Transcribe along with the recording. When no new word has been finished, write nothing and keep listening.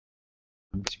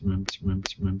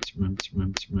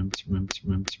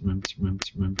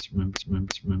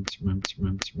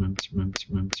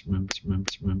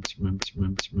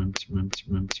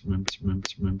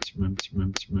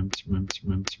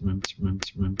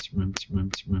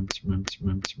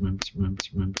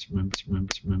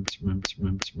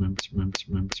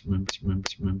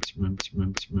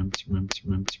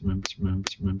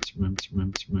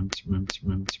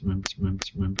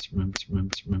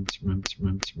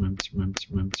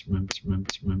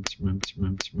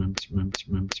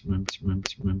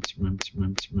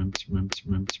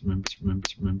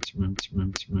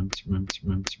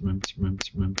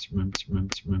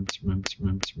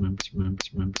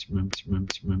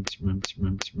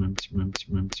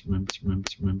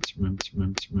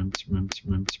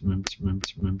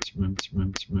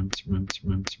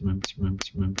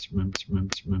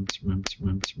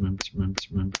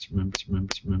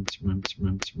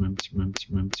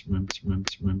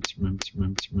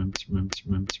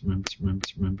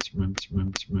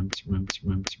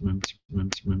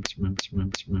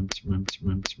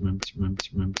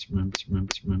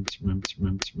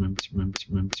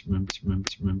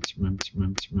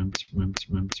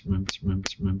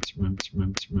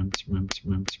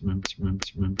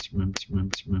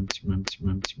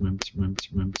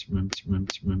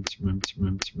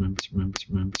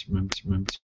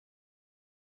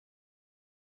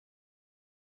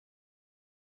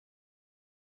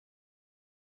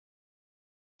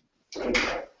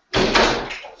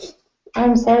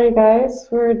I'm sorry, guys.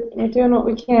 We're doing what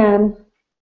we can.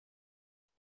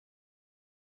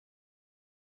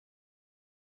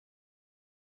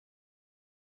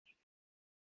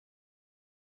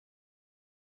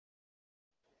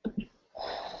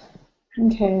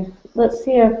 Okay, let's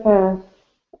see if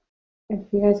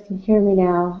you guys can hear me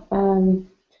now.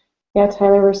 Yeah,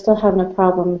 Tyler, we're still having a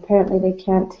problem. Apparently, they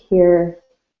can't hear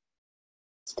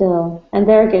still, and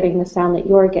they're getting the sound that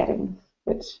you're getting,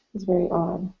 which is very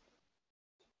odd.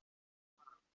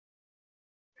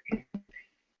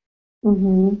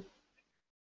 Mhm.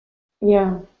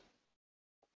 Yeah.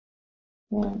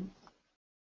 Yeah.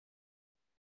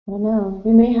 I don't know.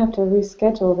 We may have to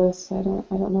reschedule this. I don't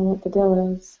know what the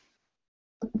deal is.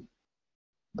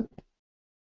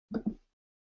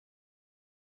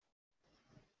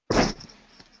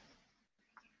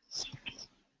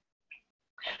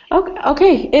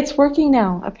 Okay, it's working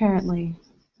now, apparently.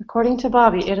 According to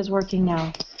Bobby, it is working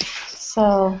now.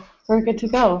 So we're good to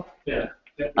go. Yeah.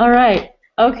 All right.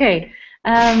 Okay.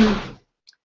 I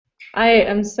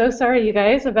am so sorry, you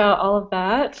guys, about all of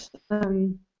that.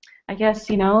 I guess,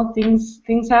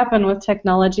 things happen with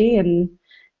technology, and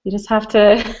you just have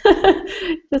to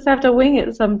just have to wing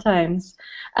it sometimes.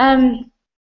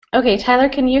 Okay, Tyler,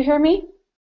 can you hear me?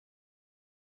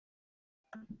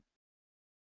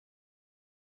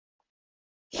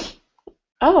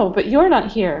 Oh, but you're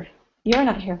not here. You're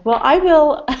not here. Well, I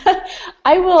will.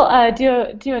 I will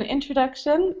do an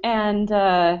introduction, and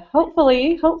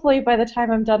hopefully by the time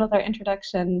I'm done with our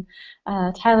introduction,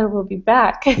 Tyler will be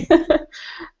back.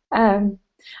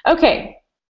 Okay.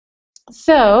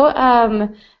 So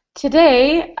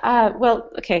today,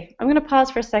 okay, I'm going to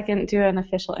pause for a second and do an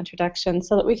official introduction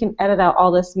so that we can edit out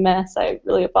all this mess. I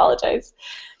really apologize.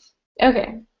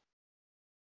 Okay.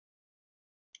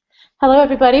 Hello,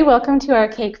 everybody. Welcome to our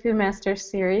Cake Food Master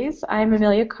series. I'm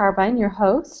Amelia Carbine, your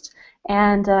host,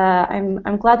 and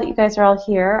I'm glad that you guys are all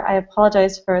here. I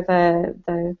apologize for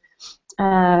the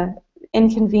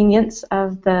inconvenience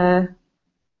of the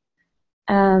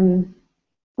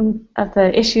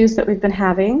issues that we've been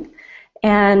having,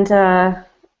 and I'm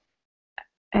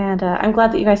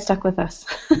glad that you guys stuck with us.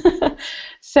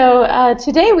 So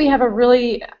today we have a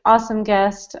really awesome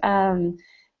guest.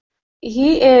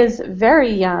 He is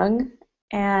very young,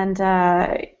 and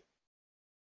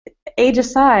age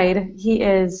aside, he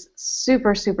is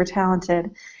super, super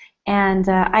talented. And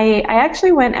I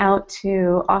actually went out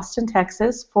to Austin,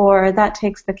 Texas for That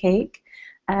Takes the Cake,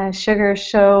 sugar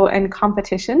show and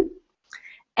competition.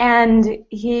 And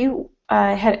he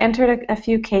had entered a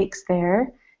few cakes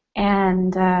there,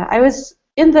 and I was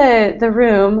in the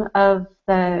room of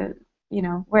the,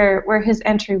 where his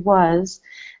entry was.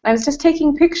 I was just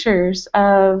taking pictures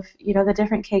of, the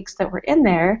different cakes that were in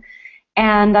there,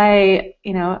 and I,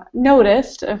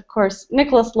 noticed, of course,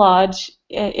 Nicholas Lodge.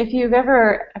 If you've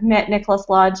ever met Nicholas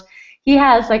Lodge, he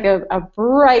has like a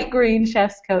bright green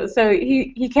chef's coat, so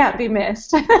he can't be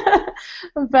missed.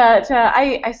 But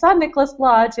I saw Nicholas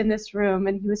Lodge in this room,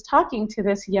 and he was talking to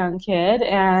this young kid,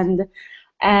 and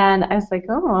I was like,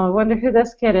 oh, I wonder who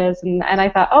this kid is, and I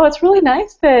thought, oh, it's really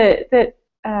nice that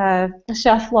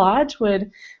Chef Lodge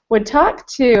would would talk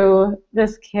to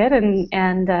this kid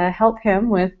and help him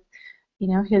with,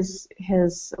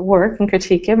 his work and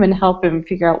critique him and help him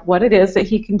figure out what it is that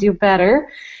he can do better.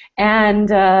 And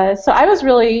so I was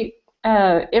really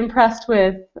impressed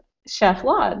with Chef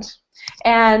Lodge.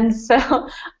 And so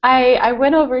I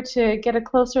went over to get a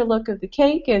closer look of the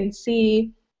cake and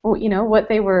see, what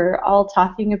they were all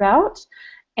talking about.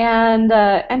 And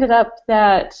ended up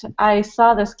that I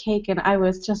saw this cake and I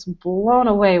was just blown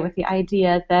away with the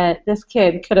idea that this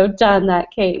kid could have done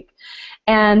that cake.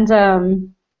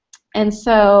 And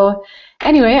so,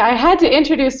 anyway, I had to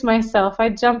introduce myself. I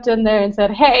jumped in there and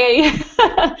said, "Hey,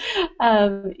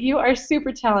 you are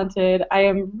super talented. I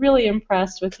am really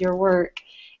impressed with your work."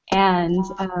 And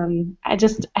I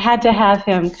just had to have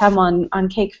him come on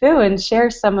Cake Fu and share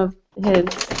some of his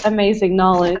amazing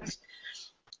knowledge.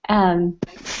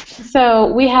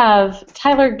 So we have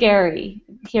Tyler Gary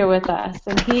here with us,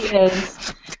 and he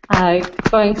is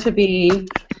going to be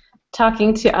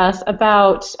talking to us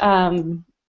about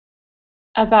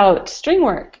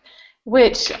Stringwork,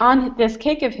 which on this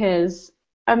cake of his,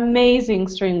 amazing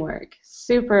Stringwork,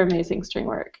 super amazing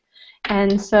Stringwork.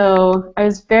 And so I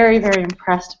was very, very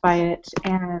impressed by it.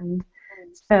 And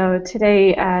so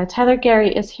today, Tyler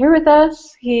Gary is here with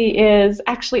us. He is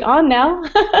actually on now.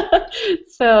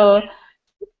 So.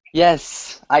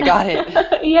 Yes, I got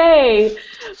it. Yay!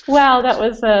 Wow, that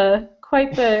was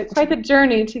quite the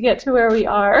journey to get to where we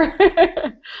are.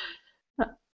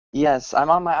 Yes, I'm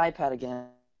on my iPad again.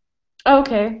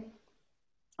 Okay.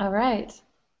 All right.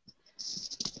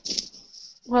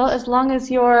 Well, as long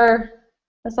as you're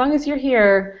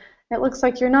here, it looks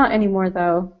like you're not anymore,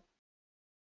 though.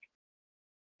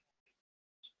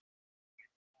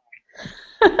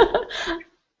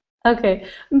 Okay.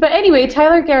 But anyway,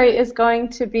 Tyler Gary is going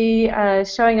to be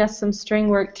showing us some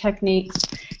Stringwork techniques.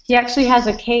 He actually has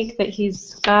a cake that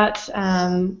he's got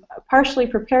partially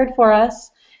prepared for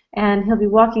us, and he'll be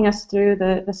walking us through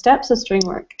the steps of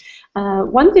Stringwork.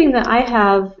 One thing that I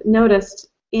have noticed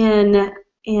in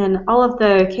all of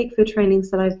the Cake Fu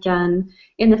trainings that I've done,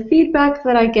 in the feedback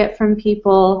that I get from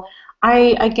people,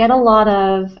 I get a lot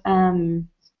of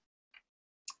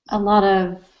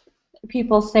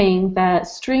people saying that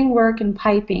string work and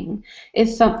piping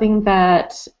is something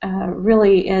that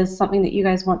really is something that you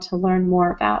guys want to learn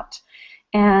more about.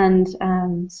 And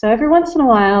so every once in a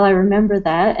while I remember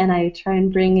that, and I try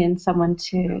and bring in someone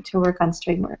to work on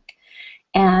string work.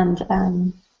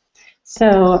 And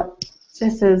so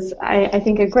this is, I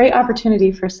think, a great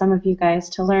opportunity for some of you guys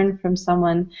to learn from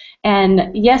someone.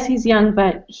 And yes, he's young,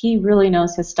 but he really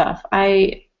knows his stuff.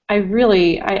 I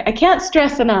can't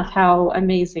stress enough how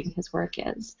amazing his work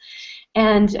is.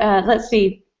 And let's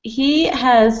see, he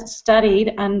has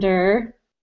studied under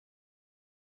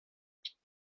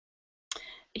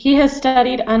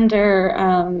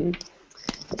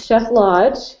Chef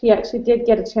Lodge. He actually did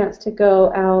get a chance to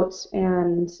go out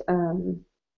and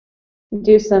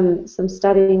do some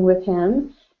studying with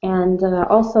him, and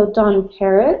also Dawn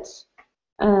Parrott.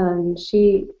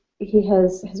 He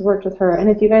has worked with her, and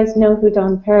if you guys know who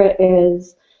Dawn Parrott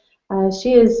is,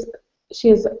 she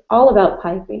is all about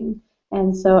piping,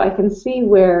 and so I can see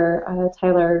where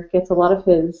Tyler gets a lot of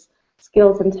his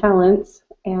skills and talents,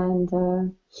 and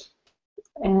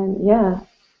yeah,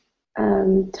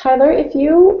 Tyler, if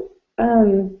you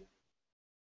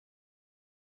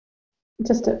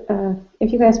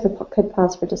if you guys could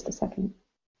pause for just a second,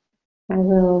 I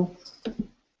will.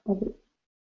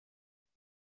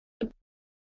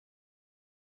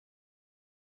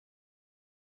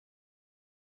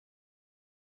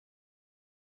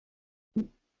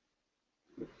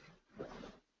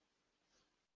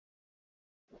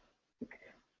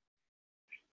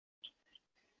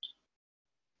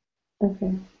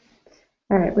 Okay.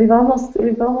 All right. We've almost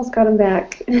got him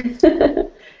back.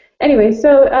 Anyway,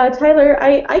 so Tyler,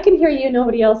 I can hear you.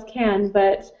 Nobody else can,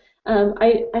 but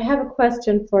I have a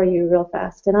question for you real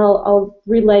fast, and I'll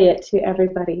relay it to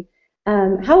everybody.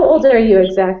 How old are you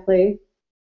exactly?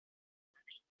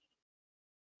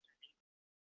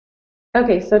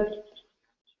 Okay, so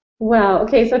wow.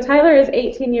 Okay, so Tyler is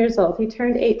 18 years old. He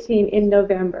turned 18 in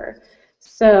November,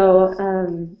 so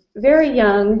very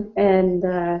young, and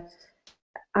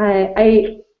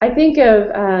I think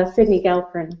of Sydney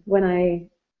Galpern when I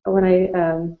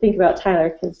think about Tyler,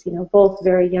 because both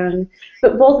very young,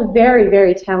 but both very,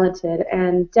 very talented,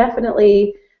 and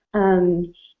definitely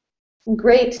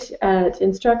great at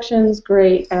instructions,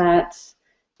 great at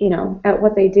at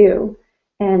what they do.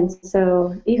 And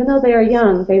so even though they are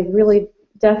young, they really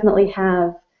definitely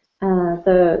have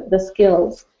the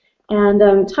skills.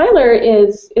 And Tyler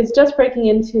is just breaking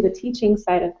into the teaching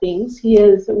side of things. He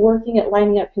is working at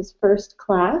lining up his first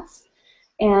class,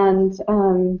 and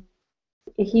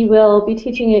he will be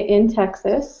teaching it in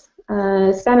Texas.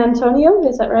 San Antonio,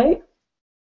 is that right?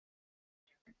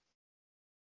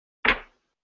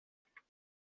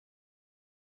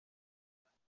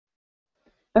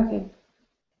 Okay.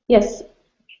 Yes.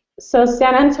 So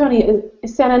San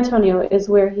Antonio is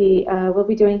where he will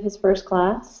be doing his first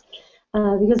class,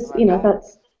 because Am I back?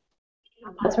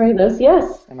 that's where he lives.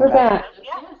 Yes, Am I we're back? back.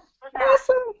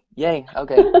 Awesome. Yay.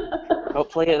 Okay.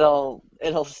 Hopefully it'll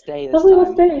stay this Hopefully we'll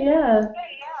time. stay. Yeah.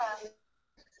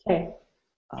 Okay.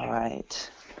 All right.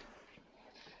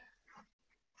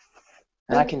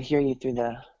 And I can hear you through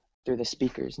the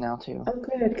speakers now too. Oh,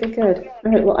 good, good, good.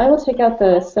 All right. Well, I will take out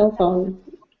the cell phone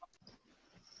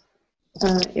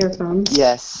earphones,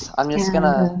 Yes.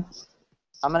 and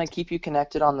I'm gonna keep you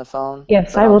connected on the phone,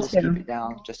 yes, but I I'll will just keep too. it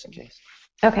down just in case.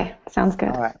 Okay. Sounds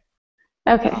good. All right.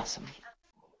 Okay. Awesome.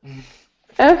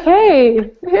 Okay.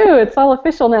 Whew, it's all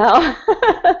official now.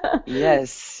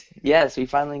 Yes. Yes, we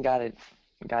finally got it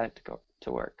to go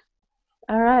to work.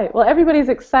 All right. Well, everybody's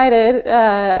excited,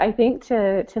 I think,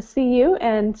 to see you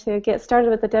and to get started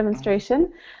with the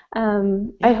demonstration.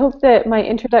 I Yeah. hope that my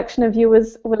introduction of you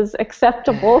was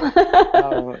acceptable.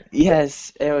 Oh,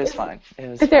 yes, it was Is, fun. It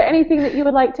was is there fun. anything that you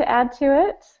would like to add to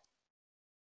it?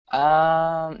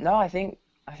 No, I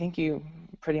think you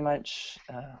pretty much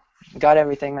got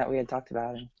everything that we had talked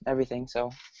about and everything,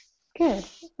 so Good.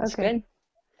 that's Okay. good.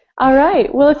 All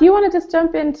right. Well, if you want to just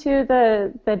jump into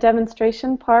the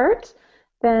demonstration part,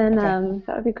 then Okay.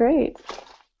 that would be great.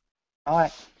 All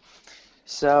right.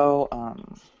 So,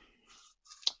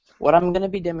 what I'm going to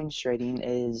be demonstrating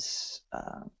is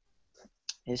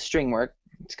string work.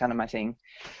 It's kind of my thing.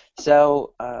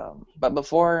 So, but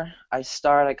before I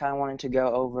start, I kind of wanted to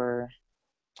go over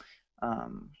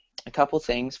um, a couple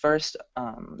things. First,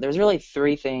 there's really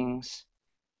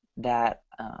that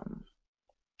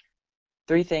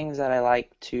three things that I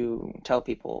like to tell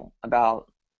people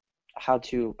about how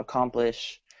to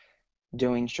accomplish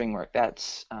doing string work.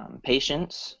 That's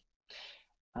patience,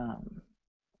 um,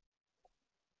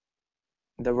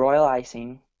 the royal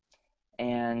icing,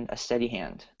 and a steady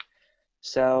hand.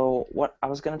 So what I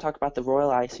was going to talk about the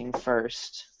royal icing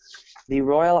first. The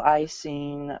royal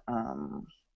icing,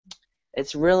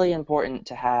 it's really important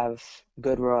to have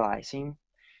good royal icing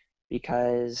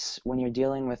because when you're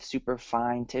dealing with super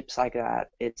fine tips like that,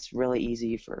 it's really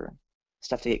easy for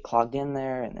stuff to get clogged in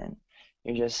there, and then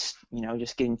you're just,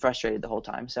 just getting frustrated the whole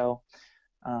time. So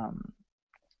um,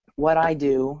 what I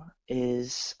do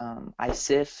is I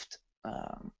sift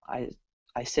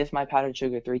my powdered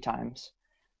sugar 3 times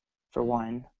for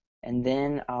one, and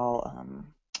then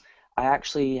I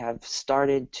actually have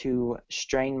started to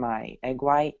strain my egg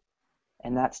white,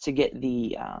 and that's to get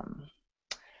the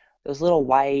those little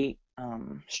white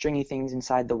stringy things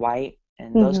inside the white,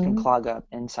 and those can Mm-hmm. clog up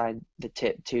inside the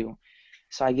tip too.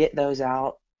 So I get those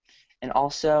out, and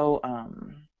also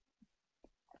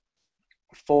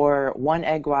for one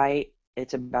egg white,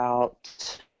 it's about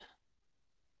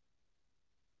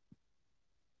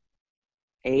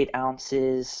 8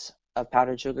 ounces of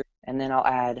powdered sugar, and then I'll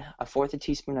add a fourth a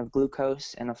teaspoon of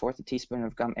glucose and a fourth a teaspoon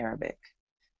of gum arabic.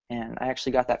 And I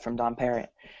actually got that from Don Parrott,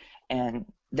 and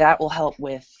that will help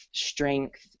with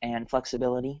strength and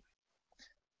flexibility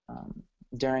um,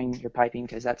 during your piping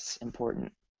because that's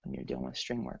important when you're dealing with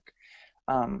string work.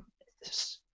 Um,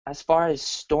 as far as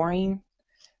storing,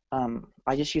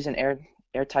 I just use an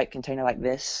airtight container like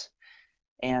this,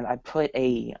 and I put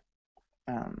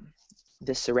um,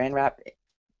 this saran wrap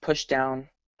pushed down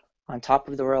on top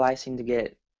of the royal icing to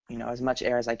get as much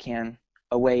air as I can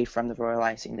away from the royal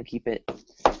icing to keep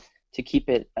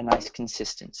it a nice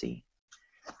consistency.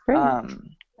 Great.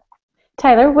 Um,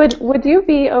 Tyler, would you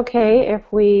be okay if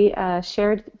we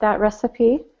shared that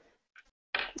recipe?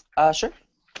 sure.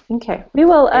 Okay. We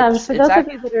will. For It's those of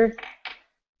act you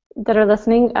that are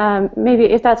listening, maybe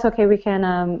if that's okay, we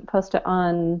can post it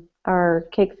on our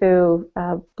Cake Foo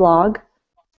blog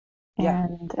Yeah,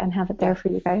 and have it there yeah. for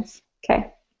you guys.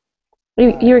 Okay.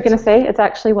 You were That going to sounds say good. it's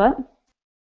actually what?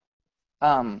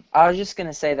 I was just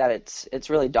gonna say that it's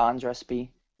really Don's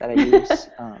recipe that I use.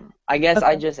 I guess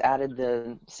I Okay. just added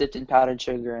the sifted powdered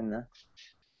sugar and the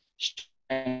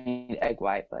strained egg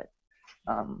white, but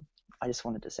I just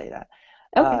wanted to say that.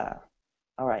 Okay. Uh,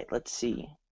 all right, let's see.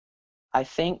 I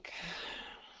think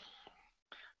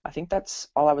I think that's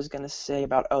all I was gonna say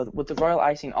about. Oh, with the royal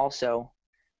icing also.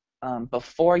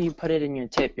 Before you put it in your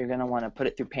tip, you're gonna want to put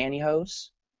it through pantyhose,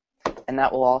 and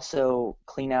that will also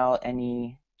clean out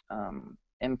any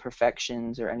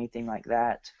imperfections or anything like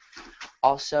that.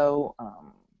 Also,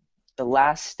 the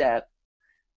last step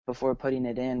before putting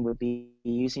it in would be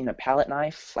using a palette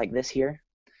knife like this here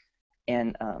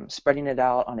and spreading it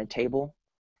out on a table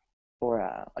or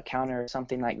a counter or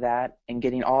something like that and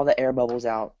getting all the air bubbles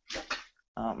out,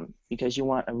 because you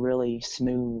want a really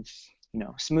smooth,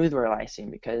 smooth royal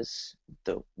icing, because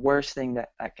the worst thing that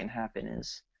can happen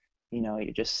is,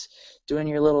 you're just doing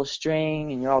your little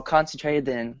string and you're all concentrated,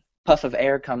 then puff of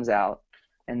air comes out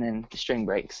and then the string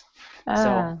breaks. So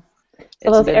Ah, so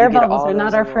it's those good to air get bubbles all are not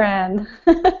those our little, friend.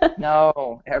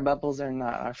 no, air bubbles are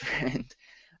not our friend.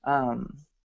 Um,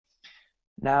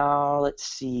 Now let's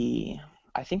see.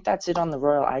 I think that's it on the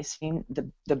royal icing.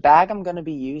 The bag I'm going to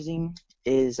be using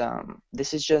is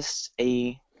this is just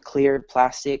a clear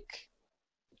plastic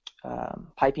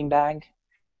piping bag.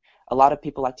 A lot of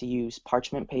people like to use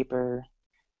parchment paper,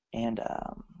 and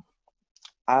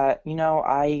I've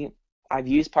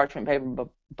used parchment paper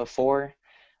before,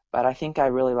 but I think I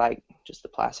really like just the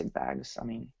plastic bags. I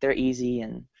mean, they're easy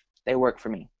and they work for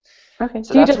me. Okay.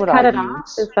 So Do you that's just what I cut it off?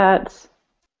 use. Is that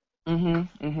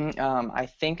I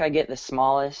think I get the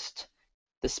smallest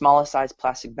size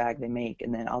plastic bag they make,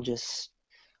 and then I'll just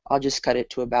cut it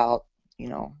to about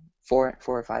 4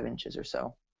 or 5 inches or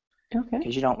so, okay?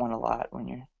 because you don't want a lot when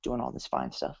you're doing all this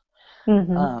fine stuff.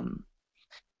 Mm-hmm. Um,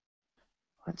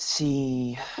 let's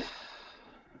see.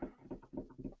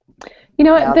 You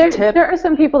know what? Now the There tip, are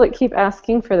some people that keep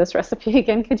asking for this recipe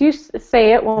again. Could you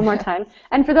say it one more time?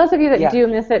 And for those of you that yeah. do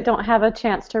miss it, don't have a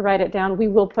chance to write it down, we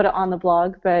will put it on the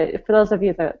blog. But for those of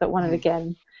you that want it Mhm.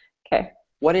 again, okay.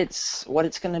 What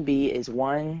it's gonna be is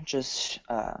one just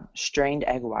strained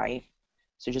egg white.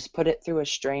 So just put it through a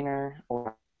strainer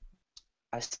or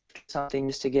something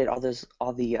just to get all the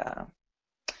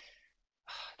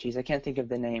geez, I can't think of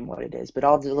the name what it is, but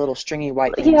all the little stringy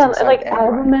white things Yeah, inside like the egg white.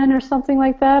 albumin or something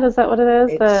like that. Is that what it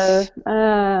is? It's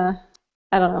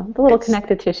I don't know, the little it's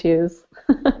connective tissues.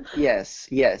 yes,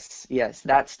 yes, yes,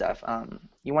 that stuff.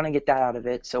 You want to get that out of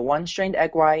it. So one strained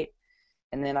egg white,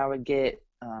 and then I would get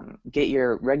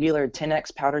your regular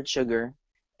 10x powdered sugar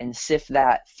and sift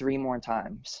that 3 more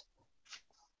times,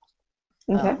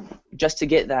 Okay. just to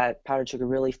get that powdered sugar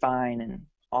really fine and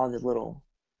all the little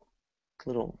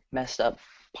messed up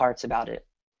parts about it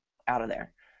out of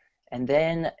there. And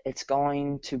then it's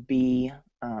going to be,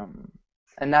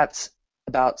 and that's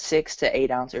about 6 to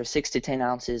 8 ounces or 6 to 10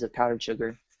 ounces of powdered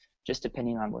sugar, just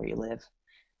depending on where you live.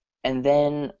 And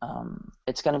then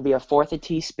it's going to be a fourth a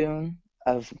teaspoon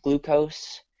of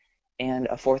glucose and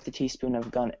a fourth a teaspoon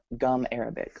of gum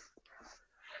arabic.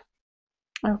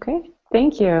 Okay.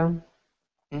 Thank you.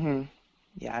 hmm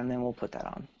Yeah, and then we'll put that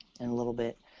on in a little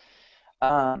bit.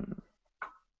 Um,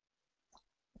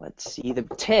 let's see, this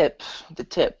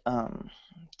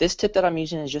tip that I'm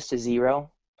using is just a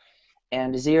 0,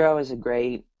 and a 0 is a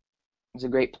great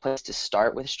place to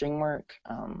start with string work.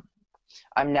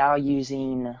 I'm now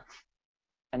using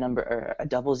a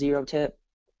double 0 tip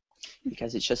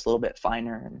because it's just a little bit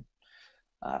finer, and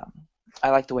um, I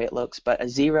like the way it looks. But a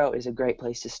 0 is a great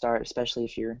place to start, especially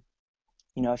if you've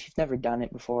never done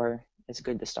it before. It's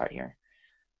good to start here.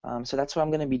 So that's what I'm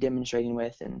going to be demonstrating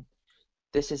with, and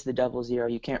this is the double 0.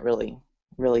 You can't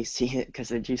really see it because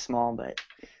they're too small, but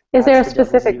Is there that's a the double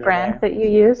specific 0 brand there. that you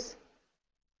use?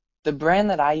 The brand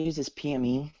that I use is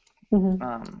PME. Mm-hmm.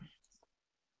 Um,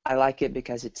 I like it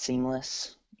because it's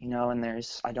seamless, and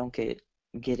I don't get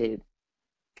it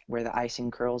where the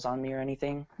icing curls on me or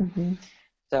anything. Mm-hmm.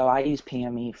 So I use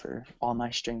PME for all my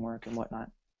string work and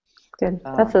whatnot. Good.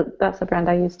 Um, That's a brand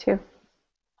I use too.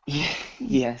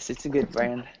 yes, it's a good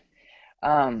brand.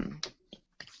 Um,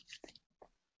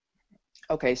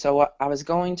 okay, so I was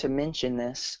going to mention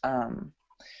this.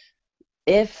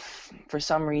 If for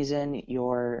some reason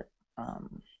your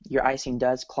icing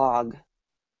does clog,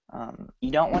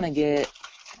 you don't want to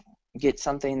get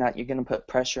something that you're going to put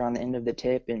pressure on the end of the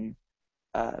tip and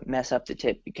mess up the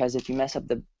tip, because if you mess up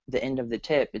the end of the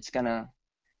tip, it's gonna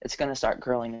start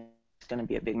curling. It's gonna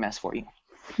be a big mess for you.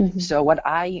 Mm-hmm. So what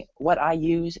I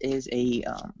use is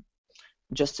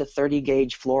just a 30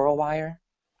 gauge floral wire,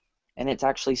 and it's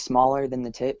actually smaller than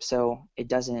the tip, so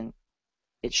it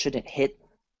shouldn't hit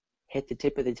the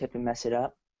tip of the tip and mess it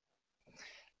up.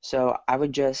 So I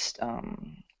would just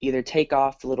either take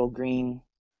off the little green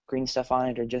stuff on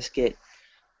it, or just get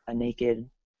a naked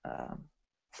um,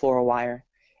 floral wire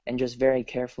and just very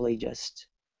carefully just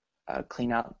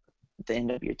clean out the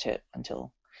end of your tip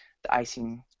until the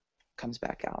icing comes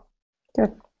back out.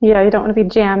 Good. Yeah, you don't want to be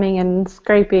jamming and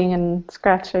scraping and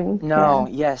scratching. Yeah. No,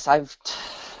 yes, I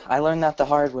learned that the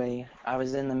hard way. I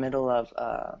was in the middle of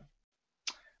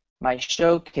my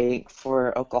show cake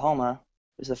for Oklahoma.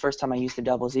 It was the first time I used the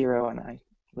double 0, and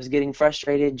was getting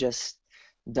frustrated, just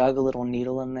dug a little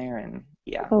needle in there, and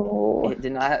yeah, Oh. it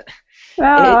did not. It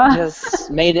Ah. just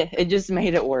made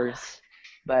it worse.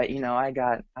 But I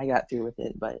got through with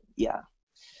it. But yeah,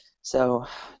 so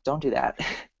don't do that.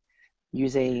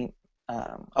 Use a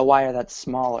wire that's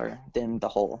smaller than the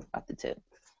hole at the tip.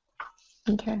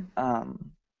 Okay.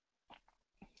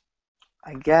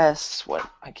 I guess what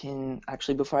I can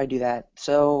actually before I do that,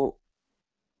 so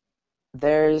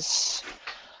there's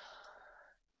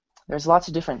lots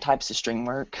of different types of string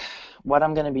work. What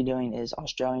I'm going to be doing is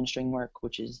Australian string work,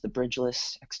 which is the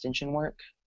bridgeless extension work.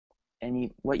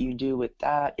 And what you do with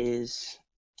that is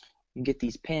you get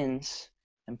these pins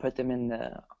and put them in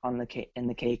the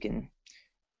cake, and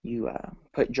you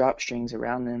put drop strings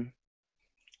around them.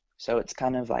 So it's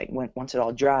kind of like once it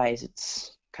all dries,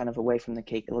 it's kind of away from the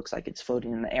cake. It looks like it's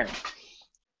floating in the air.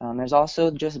 There's also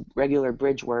just regular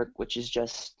bridge work, which is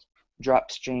just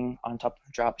drop string on top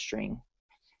of drop string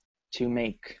to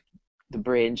make the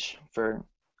bridge for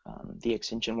the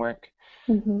extension work.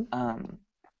 Mm-hmm.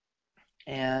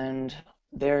 And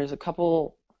there's a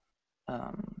couple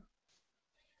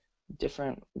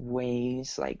different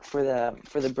ways, like for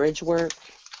the bridge work,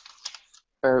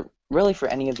 or really for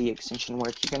any of the extension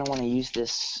work, you're going to want to use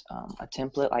this a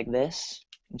template like this.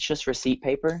 It's just receipt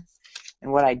paper,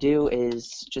 and what I do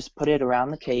is just put it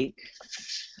around the cake.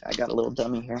 I got a little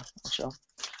dummy here, I'll show.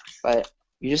 But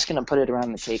you're just going to put it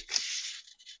around the cake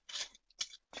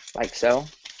like so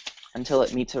until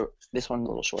it meets this one's a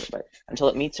little short, but until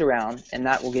it meets around, and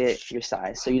that will get your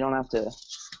size. So you don't have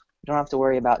to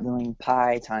worry about doing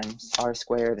pi times r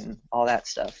squared and all that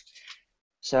stuff.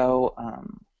 So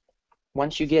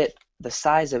once you get the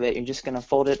size of it, you're just going to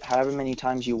fold it however many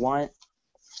times you want.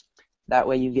 That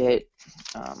way you get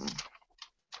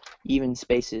even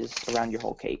spaces around your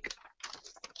whole cake.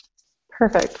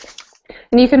 Perfect.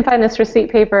 And you can find this receipt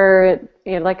paper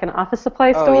at like an office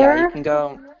supply Oh yeah, you store? can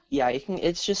go. Yeah, you can.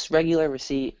 It's just regular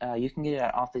receipt. You can get it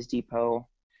at Office Depot,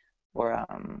 or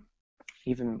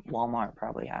even Walmart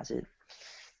probably has it.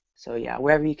 So yeah,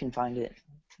 wherever you can find it,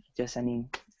 just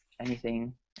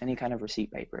anything, any kind of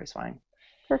receipt paper is fine.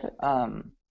 Perfect.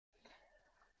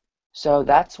 So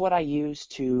that's what I use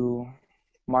to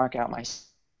mark out my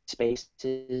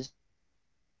spaces.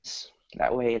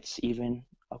 That way it's even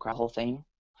across the whole thing.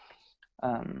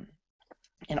 And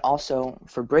also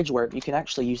for bridge work, you can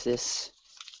actually use this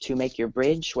to make your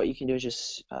bridge. What you can do is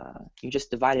just you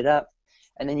just divide it up,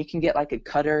 and then you can get like a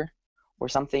cutter or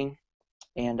something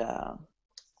and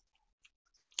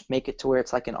make it to where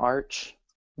it's like an arch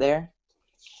there,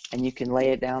 and you can lay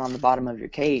it down on the bottom of your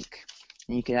cake,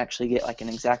 and you can actually get like an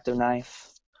X-Acto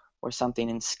knife or something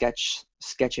and sketch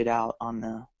it out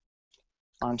onto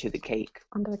the cake.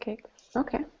 Onto the cake.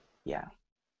 Okay. Yeah.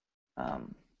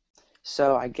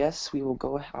 So I guess I'll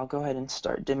go ahead and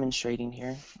start demonstrating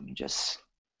here. Let me just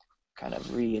kind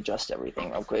of readjust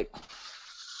everything real quick.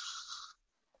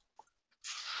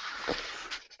 All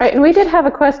right, and we did have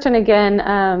a question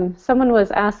again. Someone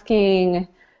was asking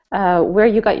where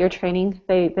you got your training.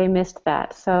 They missed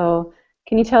that. So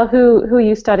can you tell who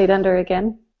you studied under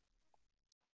again?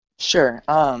 Sure.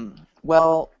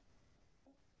 Well,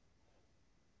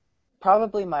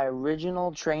 probably my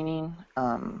original training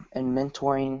and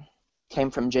mentoring came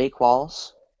from Jake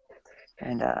Walls,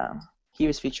 and he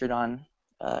was featured on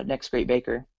Next Great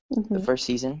Baker the first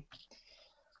season.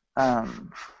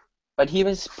 But he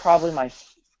was probably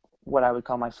what I would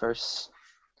call my first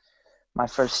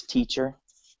teacher,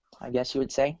 I guess you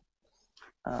would say.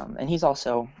 And he's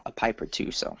also a piper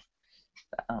too. So,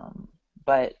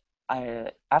 but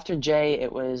after Jay,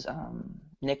 it was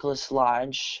Nicholas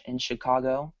Lodge in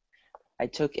Chicago. I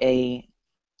took a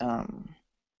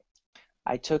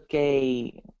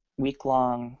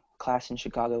week-long class in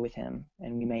Chicago with him,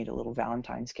 and we made a little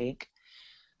Valentine's cake.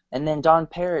 And then Dawn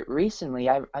Parrott recently,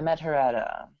 I met her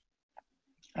at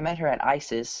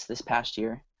ISIS this past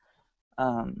year.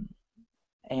 And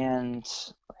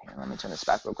here, let me turn this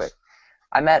back real quick.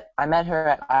 I met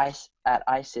her at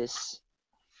ISIS,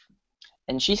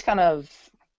 and she's kind of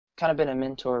been a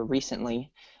mentor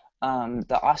recently.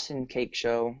 The Austin Cake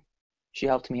Show, she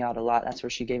helped me out a lot. That's where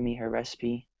she gave me her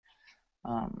recipe.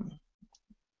 And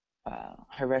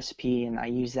I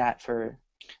use that for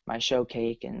my show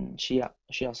cake, and she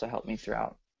also helped me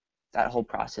throughout that whole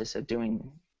process of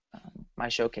doing my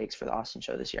show cakes for the Austin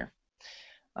show this year.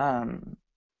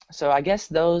 So I guess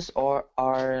those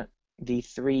are the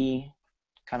three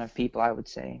kind of people I would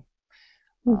say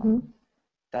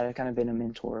that have kind of been a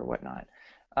mentor or whatnot.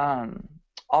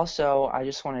 Also, I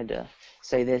just wanted to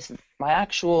say this: my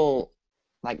actual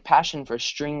passion for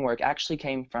string work actually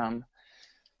came from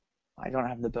I don't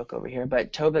have the book over here,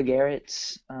 but Tova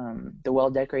Garrett's The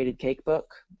Well-Decorated Cake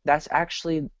Book. That's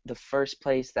actually the first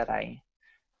place that I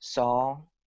saw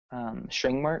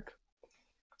Stringwork.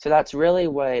 So that's really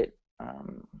what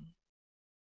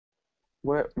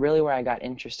where I got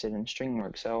interested in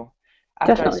Stringwork. So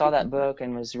after I Definitely. saw that book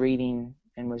and was reading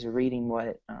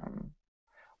what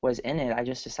was in it, I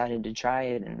just decided to try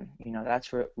it, and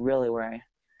that's really where I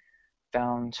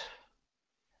found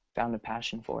a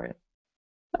passion for it.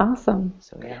 Awesome.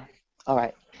 So yeah. All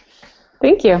right.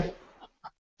 Thank you.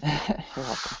 You're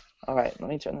welcome. All right, let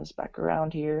me turn this back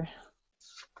around here.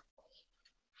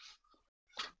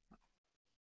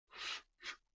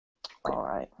 All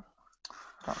right.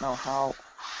 Don't know how.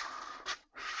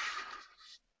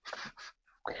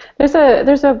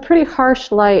 There's a pretty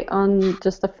harsh light on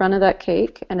just the front of that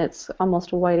cake, and it's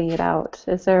almost whiting it out.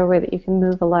 Is there a way that you can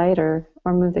move the light or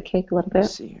move the cake a little Let's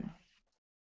bit? see here.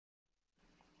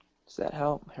 Does that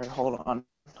help? Here, hold on.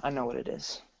 I know what it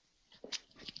is.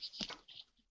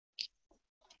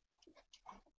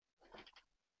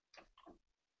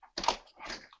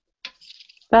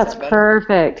 That's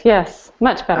perfect. Yes,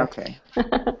 much better. Okay.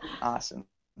 Awesome.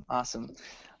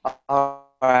 All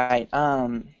right.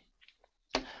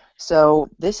 So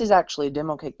this is actually a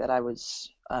demo cake that I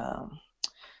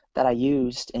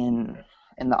used in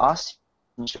the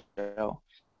Austin show.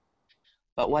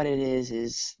 But what it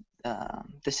is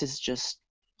this is just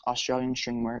Australian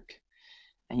string work,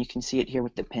 and you can see it here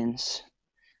with the pins.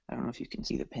 I don't know if you can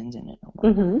see the pins in it or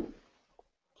whatnot. Mm-hmm.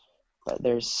 But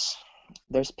there's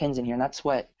pins in here, and that's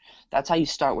how you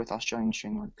start with Australian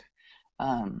string work.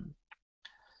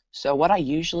 So what I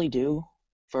usually do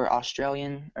for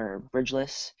Australian or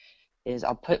bridgeless is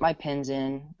I'll put my pins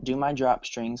in, do my drop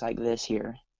strings like this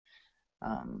here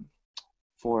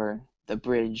for the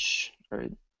bridge or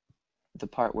the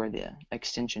part where the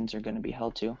extensions are going to be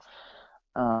held to.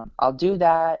 I'll do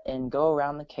that and go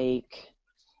around the cake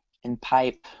and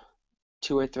pipe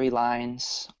 2 or 3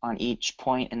 lines on each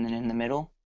point and then in the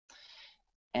middle.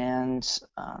 And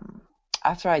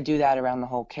after I do that around the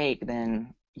whole cake,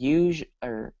 then usually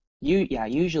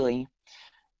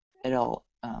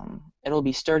it'll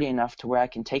be sturdy enough to where I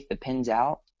can take the pins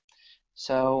out.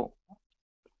 So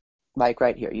like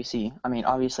right here, you see, I mean,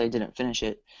 obviously I didn't finish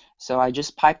it. So I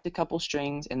just piped a couple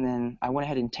strings, and then I went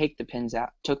ahead and took the pins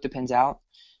out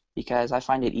because I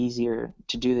find it easier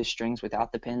to do the strings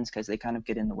without the pins because they kind of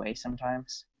get in the way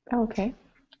sometimes. Okay.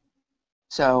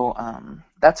 So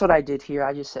that's what I did here.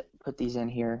 I just put these in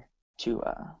here to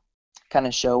kind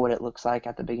of show what it looks like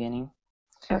at the beginning.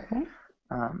 Okay.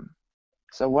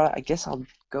 So I guess I'll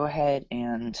go ahead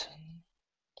and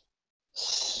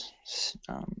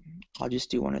I'll just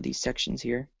do one of these sections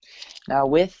here. Now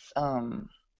with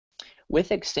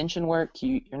extension work,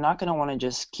 you're not going to want to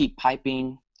just keep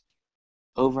piping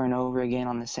over and over again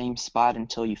on the same spot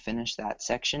until you finish that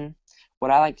section.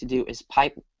 What I like to do is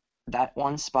pipe that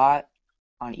one spot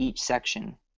on each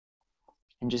section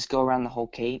and just go around the whole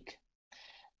cake.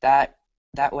 That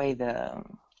way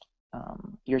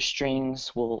your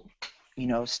strings will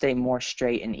stay more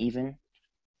straight and even,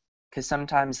 because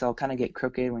sometimes they'll kind of get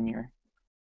crooked when you're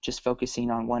just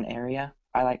focusing on one area.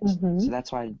 So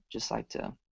that's why I just like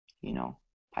to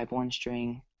pipe one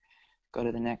string, go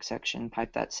to the next section,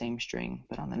 pipe that same string,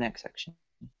 but on the next section,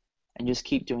 and just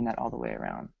keep doing that all the way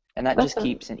around. And that just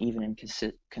keeps an even and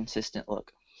consistent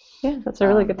look. Yeah, that's a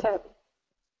really good tip.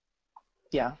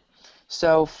 Yeah.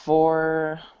 So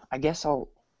I guess what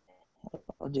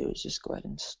I'll do is just go ahead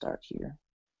and start here.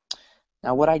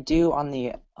 Now what I do on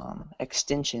the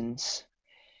extensions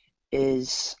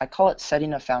is I call it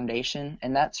setting a foundation,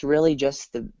 and that's really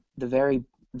just the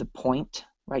point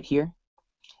right here.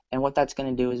 And what that's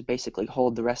going to do is basically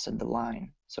hold the rest of the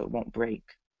line so it won't break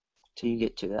till you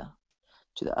get to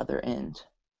the other end.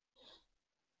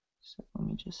 So let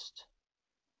me just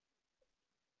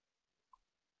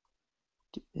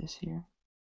do this here.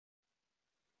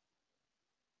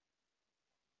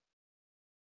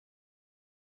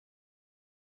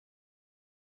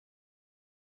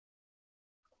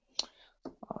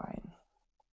 All right.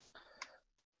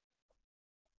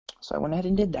 So I went ahead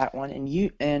and did that one, and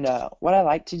what I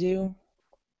like to do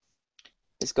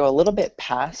is go a little bit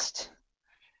past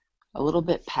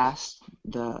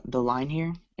the line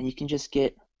here, and you can just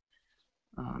get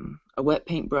a wet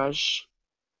paintbrush.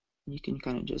 You can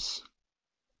kind of just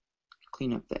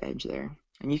clean up the edge there,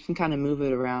 and you can kind of move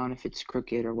it around if it's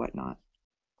crooked or whatnot.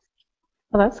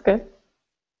 Well, that's good.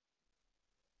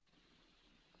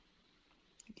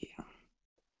 Yeah.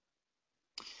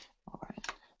 All right.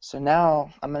 So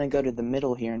now I'm going to go to the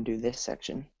middle here and do this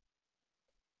section.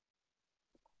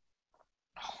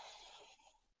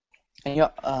 And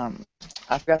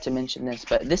I forgot to mention this,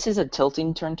 but this is a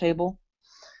tilting turntable.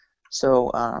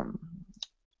 So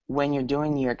when you're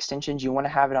doing your extensions, you want to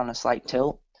have it on a slight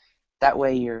tilt. That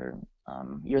way your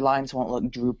lines won't look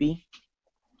droopy.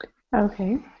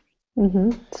 Okay.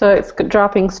 So it's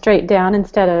dropping straight down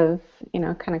instead of,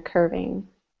 kind of curving,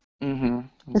 instead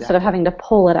of Exactly. having to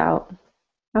pull it out.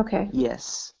 Okay.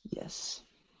 Yes, yes.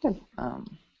 Good. Um,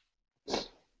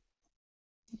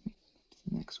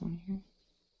 Next one here.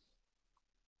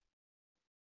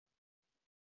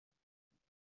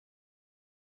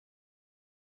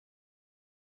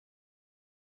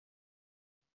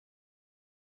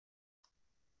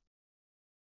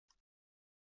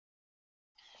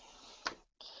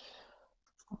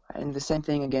 And the same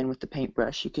thing again with the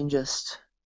paintbrush. You can just,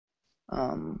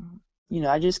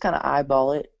 I just kind of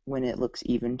eyeball it when it looks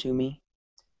even to me.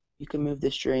 You can move the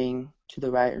string to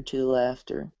the right or to the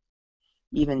left, or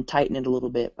even tighten it a little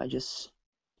bit by just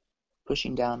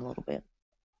pushing down a little bit.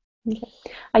 Okay.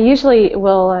 I usually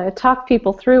will talk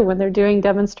people through when they're doing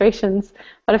demonstrations,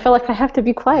 but I feel like I have to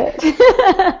be quiet.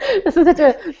 This is such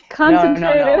a No, no,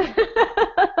 concentrated.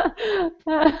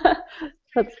 no.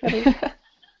 That's funny.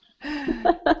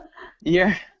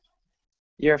 You're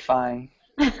you're fine.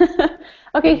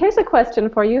 Okay, here's a question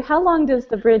for you. How long does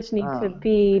the bridge need to Um,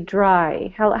 be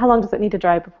dry? How long does it need to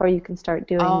dry before you can start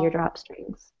doing your um, drop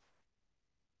strings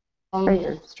or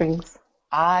your strings?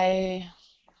 I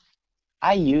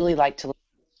I usually like to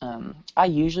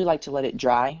let it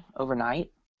dry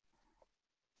overnight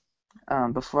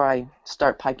before I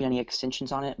start piping any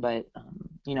extensions on it. But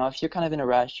if you're kind of in a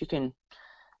rush,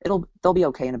 they'll be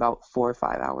okay in about 4 or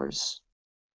 5 hours.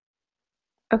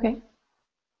 Okay,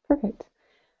 perfect.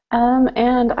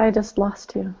 And I just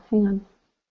lost you. Hang on.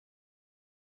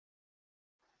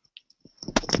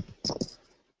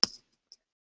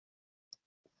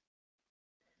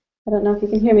 I don't know if you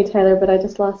can hear me, Tyler, but I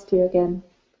just lost you again.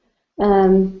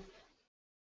 Um,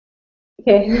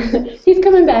 okay, he's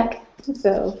coming back.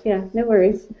 So yeah, no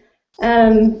worries.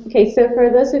 Okay, so for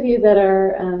those of you that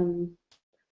are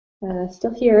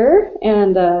still here,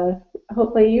 and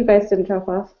hopefully you guys didn't drop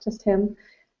off, just him.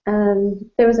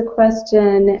 There was a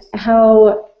question,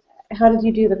 how did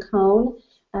you do the cone?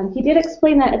 He did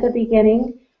explain that at the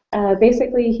beginning.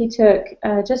 Basically, he took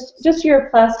just your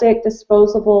plastic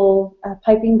disposable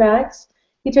piping bags.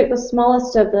 He took the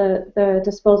smallest of the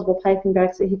disposable piping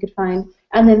bags that he could find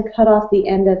and then cut off the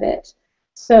end of it.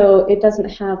 So it doesn't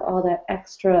have all that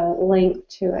extra length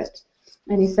to it.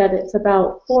 And he said it's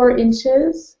about 4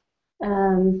 inches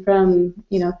from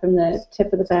the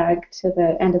tip of the bag to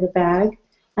the end of the bag,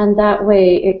 and that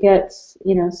way it gets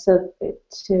it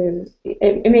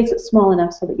makes it small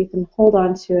enough so that you can hold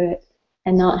on to it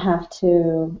and not have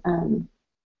to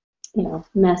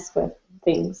mess with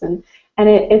things, and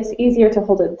it's easier to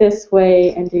hold it this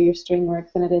way and do your string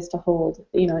work than it is to hold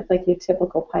like your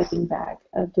typical piping bag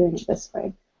of doing it this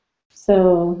way.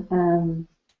 So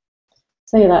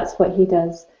so yeah, that's what he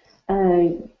does.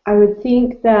 I would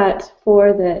think that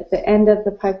for the end of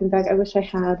the piping bag, I wish I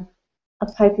had a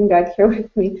piping bag here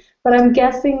with me, but I'm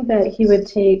guessing that he would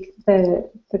take the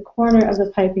corner of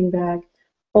the piping bag,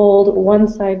 fold one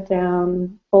side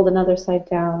down, fold another side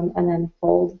down, and then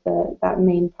fold that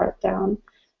main part down.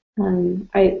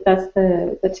 That's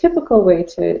the typical way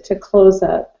to close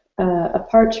up a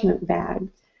parchment bag.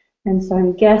 And so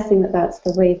I'm guessing that that's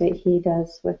the way that he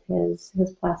does with his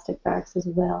plastic bags as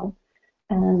well.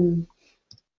 Um,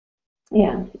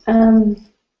 yeah.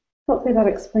 Hopefully that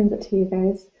explains it to you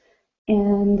guys.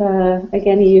 And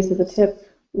again, he uses a tip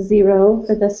 0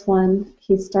 for this one.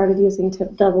 He started using a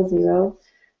tip double 0.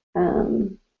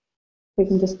 Um, we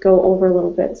can just go over a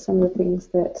little bit some of the things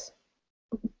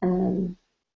um,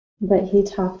 that he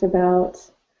talked about.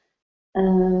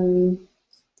 Um,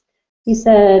 he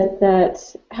said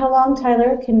that, how long,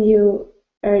 Tyler,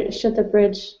 should the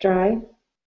bridge dry?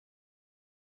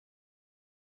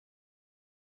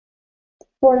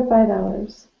 4 to 5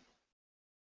 hours.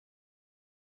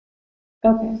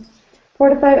 Okay. 4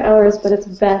 to 5 hours, but it's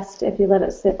best if you let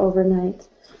it sit overnight.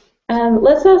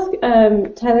 Let's ask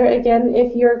Tyler again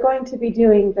if you're going to be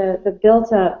doing the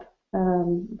built-up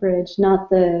bridge, not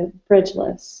the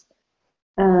bridgeless.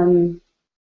 Um,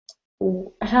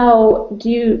 how do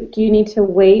you need to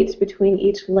wait between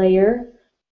each layer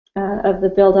of the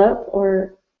build-up,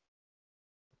 or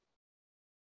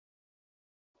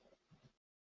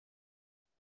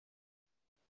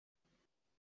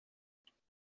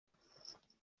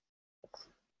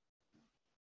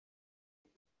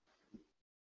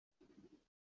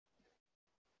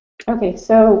okay?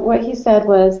 So what he said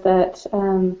was that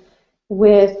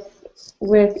with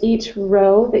with each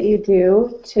row that you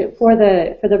do for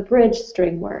the bridge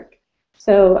string work.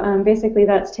 So basically,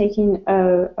 that's taking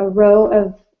a row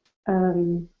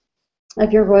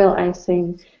of your royal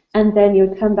icing, and then you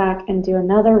would come back and do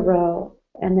another row,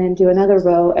 and then do another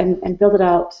row, and build it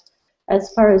out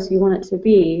as far as you want it to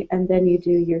be, and then you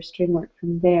do your string work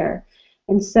from there.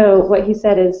 And so what he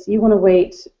said is you want to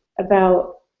wait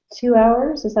about 2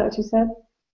 hours. Is that what you said?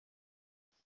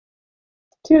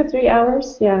 2 to 3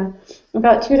 hours, yeah.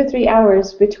 About 2 to 3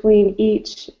 hours between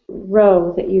each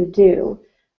row that you do,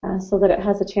 so that it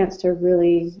has a chance to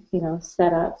really,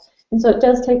 set up. And so it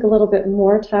does take a little bit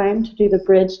more time to do the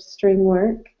bridged string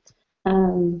work,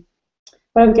 um,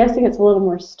 but I'm guessing it's a little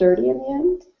more sturdy in the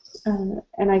end.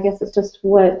 And I guess it's just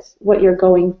what you're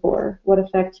going for, what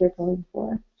effect you're going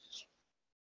for.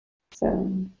 So,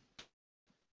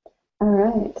 all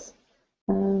right.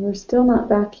 We're still not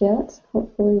back yet.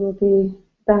 Hopefully we'll be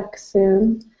back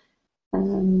soon.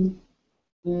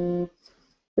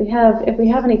 If we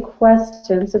have any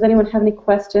questions, does anyone have any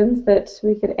questions that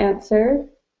we could answer?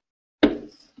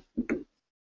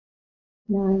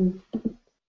 No, I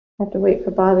have to wait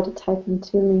for Bobby to type them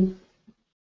to me.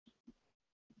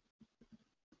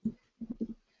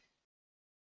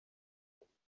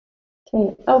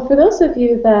 Okay. Oh, for those of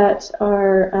you that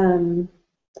are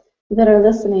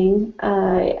listening,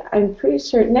 I'm pretty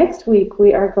sure next week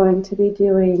we are going to be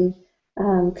doing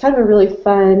kind of a really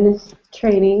fun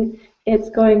training. It's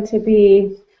going to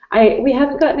be, we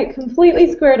haven't gotten it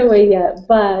completely squared away yet,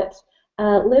 but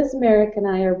Liz Merrick and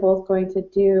I are both going to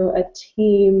do a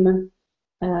team,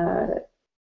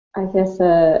 I guess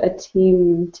a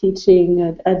team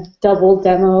teaching, a double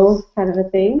demo kind of a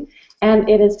thing. And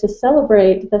it is to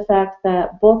celebrate the fact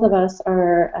that both of us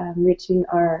are reaching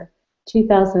our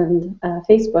 2,000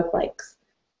 Facebook likes.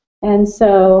 And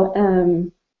so,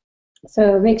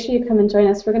 so make sure you come and join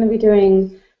us. We're going to be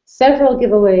doing several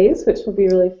giveaways, which will be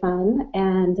really fun,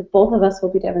 and both of us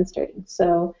will be demonstrating.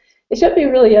 So it should be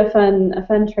really a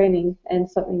fun training and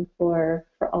something for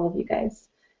all of you guys.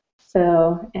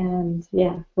 So, and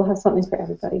yeah, we'll have something for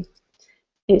everybody.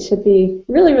 It should be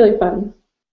really, really fun.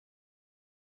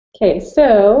 Okay,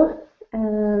 so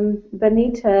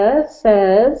Benita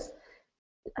says,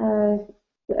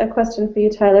 a question for you,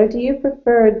 Tyler. Do you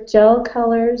prefer gel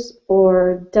colors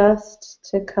or dust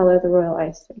to color the royal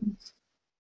icing?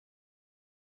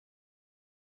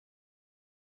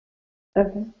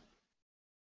 Okay.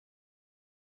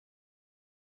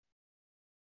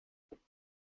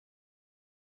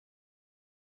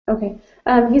 Okay.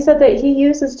 He said that he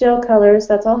uses gel colors.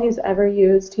 That's all he's ever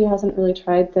used. He hasn't really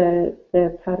tried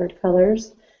the powdered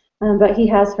colors, but he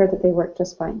has heard that they work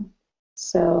just fine.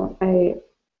 So I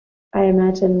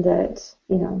imagine that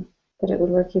that it would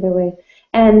work either way.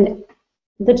 And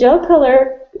the gel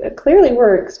color clearly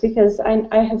works because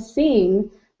I have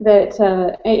seen that.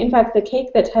 In fact, the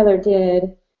cake that Tyler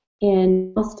did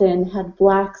in Austin had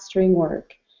black string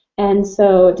work. And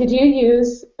so, did you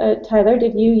use, Tyler,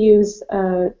 did you use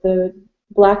the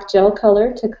black gel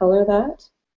color to color that?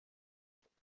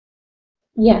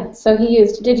 Yeah, so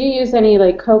did you use any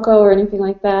like cocoa or anything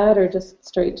like that, or just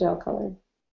straight gel color?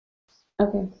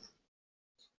 Okay.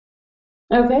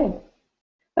 Okay.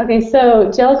 Okay,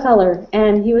 so gel color,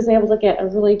 and he was able to get a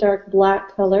really dark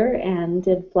black color and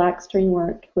did black string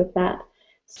work with that.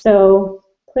 So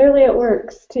clearly it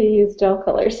works to use gel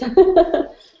colors.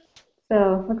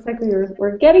 So looks like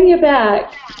we're getting you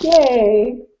back.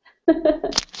 Yay!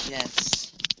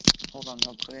 Yes. Hold on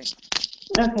real quick.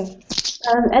 Okay.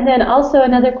 And then also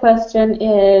another question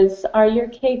is, are your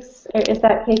cakes, or is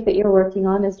that cake that you're working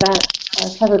on, is that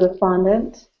covered with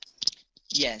fondant?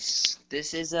 Yes,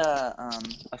 this is a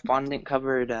fondant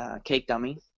covered cake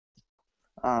dummy.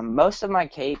 Most of my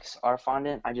cakes are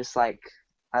fondant. I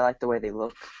like the way they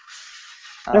look.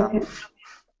 Okay.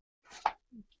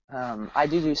 I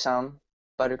do some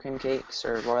buttercream cakes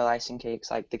or royal icing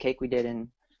cakes, like the cake we did in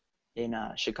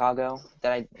Chicago.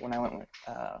 When I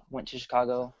went to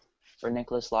Chicago for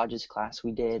Nicholas Lodge's class,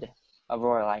 we did a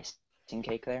royal icing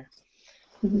cake there.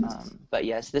 Mm-hmm. But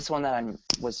yes, this one that I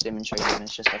was demonstrating is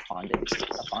just a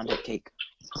fondant cake.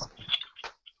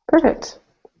 Perfect.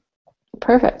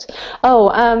 Perfect. Oh,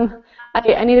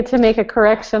 I needed to make a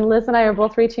correction. Liz and I are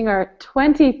both reaching our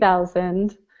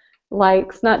 20,000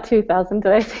 likes, not 2,000.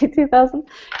 Did I say 2,000?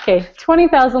 Okay,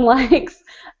 20,000 likes.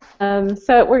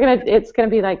 So it's gonna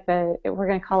be like we're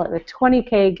gonna call it the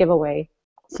 20K giveaway.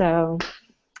 So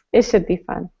it should be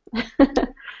fun.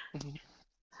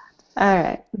 All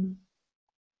right.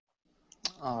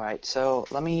 All right, so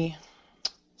let me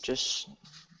just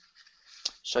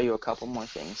show you a couple more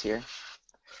things here.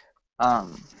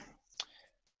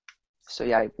 So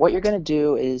yeah, what you're gonna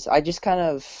do is I just kind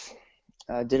of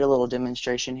did a little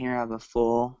demonstration here of a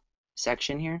full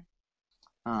section here.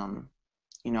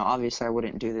 Obviously I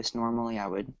wouldn't do this normally. I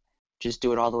would just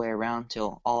do it all the way around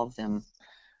till all of them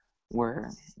were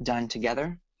done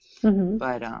together. Mm-hmm.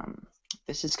 But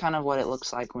this is kind of what it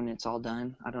looks like when it's all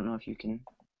done. I don't know if you can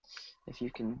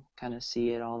kind of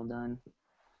see it all done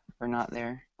or not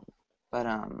there, but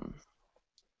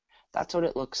that's what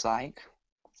it looks like.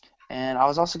 And I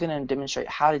was also going to demonstrate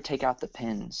how to take out the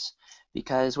pins,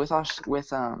 because with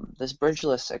this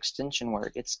bridgeless extension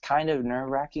work, it's kind of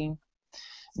nerve-wracking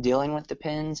dealing with the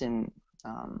pins, and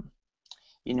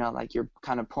like you're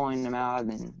kind of pulling them out and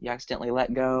then you accidentally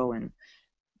let go and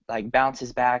like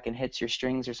bounces back and hits your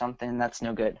strings or something. That's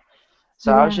no good.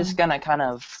 So I was just gonna kind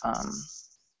of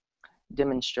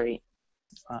demonstrate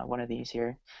one of these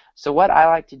here. So what I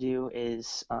like to do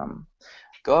is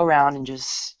go around and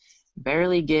just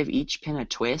barely give each pin a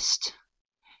twist,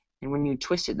 and when you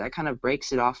twist it, that kind of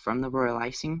breaks it off from the royal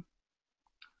icing.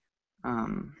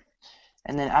 And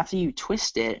then after you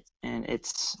twist it and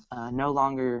it's no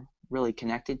longer really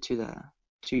connected to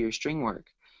your string work,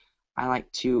 I like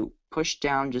to push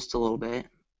down just a little bit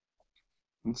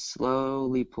and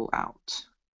slowly pull out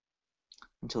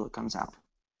until it comes out.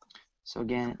 So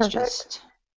again, it's just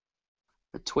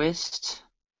a twist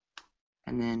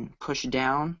and then push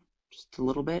down just a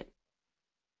little bit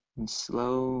and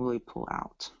slowly pull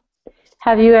out.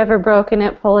 Have you ever broken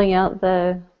it pulling out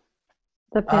the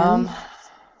pin?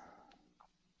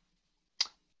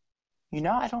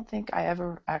 I don't think I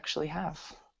ever actually have.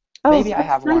 Oh, maybe I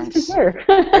have nice once. to hear.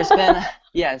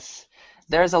 Yes,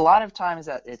 there's a lot of times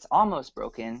that it's almost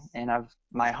broken, and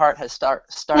my heart has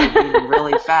started beating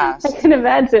really fast. I can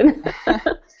imagine.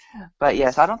 But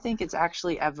yes, I don't think it's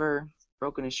actually ever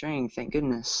broken a string, thank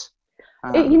goodness.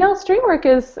 String work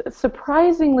is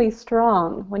surprisingly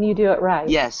strong when you do it right.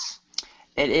 Yes,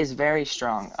 it is very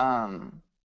strong.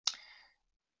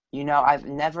 I've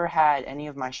never had any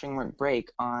of my string work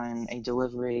break on a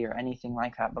delivery or anything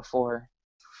like that before.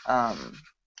 Oh,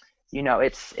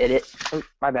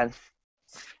 my bad.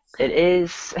 It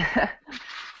is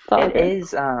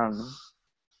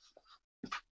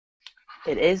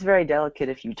it is very delicate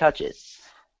if you touch it.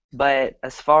 But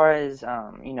as far as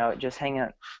just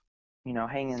hanging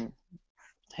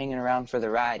around for the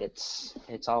ride,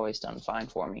 it's always done fine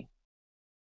for me.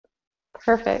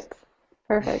 Perfect.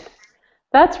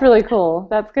 That's really cool.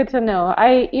 That's good to know.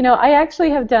 I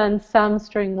actually have done some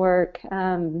string work,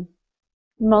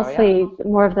 mostly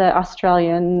more of the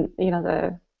Australian,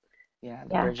 the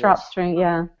drop string.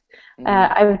 Yeah,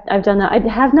 I've done that. I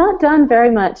have not done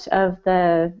very much of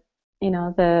the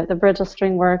the bridge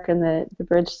string work and the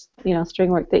bridge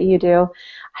string work that you do.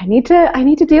 I need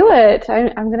to do it.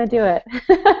 I'm gonna do it.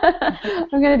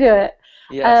 I'm gonna do it.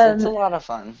 Yes, it's a lot of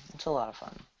fun.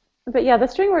 But yeah, the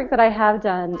string work that I have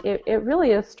done, it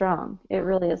really is strong. It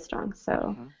really is strong.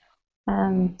 So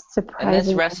surprising.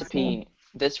 And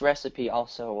this recipe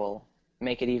also will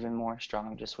make it even more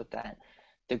strong, just with that,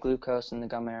 the glucose and the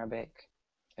gum arabic.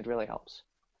 It really helps.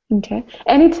 Okay.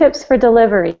 Any tips for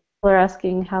delivery? People are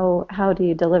asking how do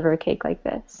you deliver a cake like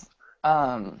this?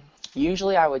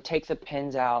 Usually I would take the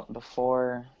pins out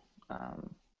before.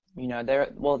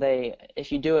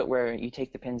 If you do it where you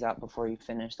take the pins out before you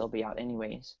finish, they'll be out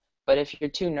anyways. But if you're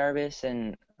too nervous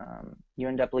and you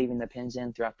end up leaving the pins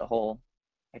in throughout the whole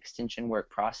extension work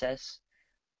process,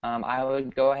 I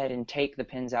would go ahead and take the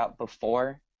pins out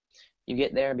before you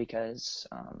get there, because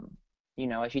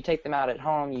if you take them out at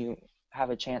home, you have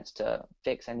a chance to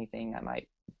fix anything that might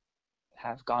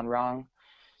have gone wrong.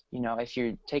 If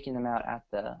you're taking them out at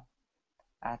the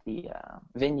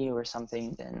venue or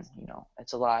something, then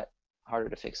it's a lot harder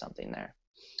to fix something there.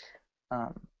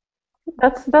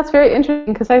 That's very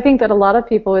interesting, because I think that a lot of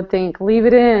people would think leave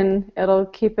it in, it'll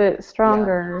keep it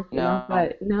stronger. Yeah.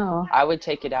 But no. I would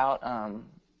take it out.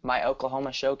 My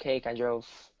Oklahoma show cake, I drove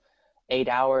 8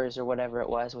 hours or whatever it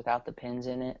was without the pins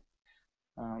in it,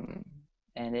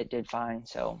 and it did fine.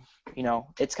 So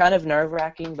it's kind of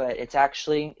nerve-wracking, but it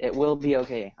will be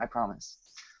okay. I promise.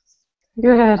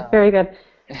 Good, very good.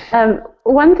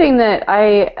 One thing that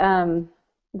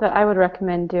I would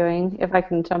recommend doing, if I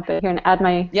can jump in here and add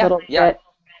my little bit,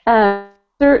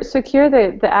 secure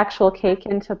the actual cake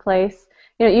into place.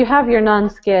 You have your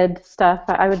non-skid stuff.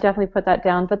 I would definitely put that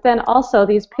down. But then also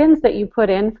these pins that you put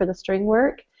in for the string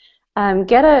work,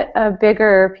 get a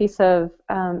bigger piece of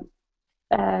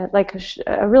like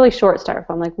a really short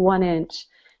styrofoam, like 1 inch,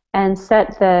 and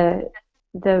set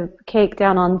the cake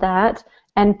down on that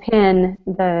and pin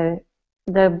the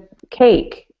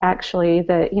cake, actually,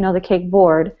 the cake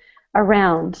board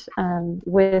around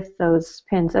with those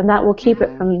pins, and that will keep it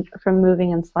Mhm. from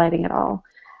moving and sliding at all.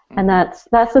 And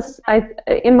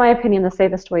Mhm. in my opinion, the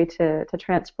safest way to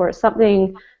transport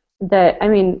something that, I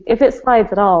mean, if it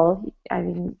slides at all, I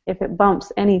mean, if it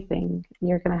bumps anything,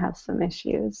 you're going to have some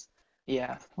issues.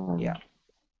 Yeah. Um, Yeah.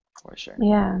 For sure.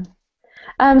 yeah.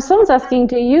 Someone's asking,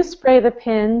 do you spray the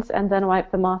pins and then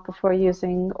wipe them off before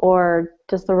using, or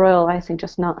does the royal icing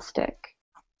just not stick?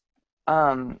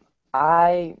 Um,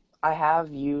 I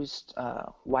have used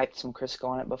wiped some Crisco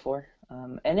on it before,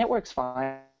 and it works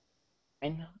fine.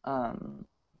 Um,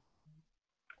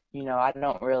 I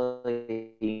don't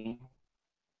really,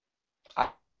 I,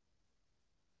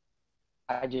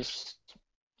 I just,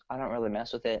 I don't really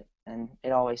mess with it, and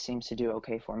it always seems to do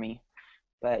okay for me.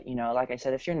 But like I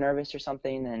said, if you're nervous or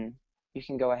something, then you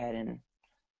can go ahead and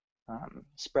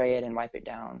spray it and wipe it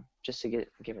down just to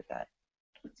give it that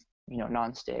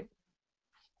non-stick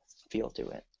feel to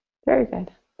it. Very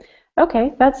good.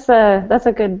 Okay, that's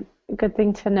a good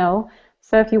thing to know.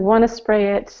 So if you want to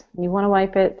spray it, you want to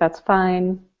wipe it, that's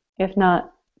fine. If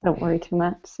not, don't worry too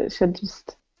much. It should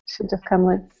just come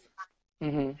loose.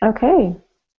 Mhm. Okay.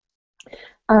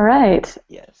 All right.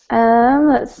 Yes.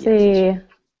 Let's Yes, yes, see.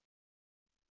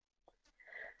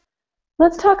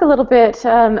 Let's talk a little bit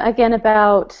again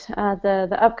about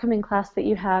the upcoming class that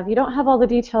you have. You don't have all the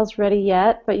details ready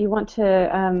yet, but you want to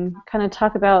kind of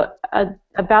talk about the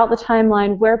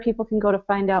timeline, where people can go to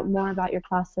find out more about your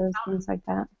classes, things like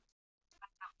that.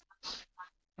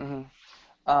 Mhm.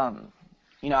 Um,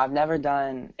 I've never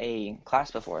done a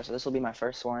class before, so this will be my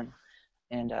first one.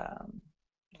 And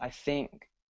I think,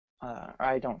 or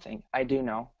I don't think, I do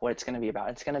know what it's going to be about.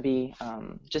 It's going to be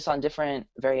just on different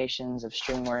variations of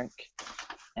string work,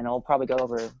 and I'll probably go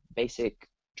over basic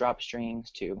drop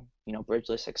strings to,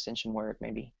 bridgeless extension work,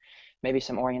 maybe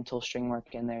some oriental string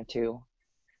work in there too.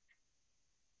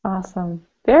 Awesome.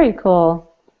 Very cool.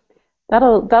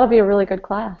 That'll be a really good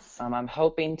class. I'm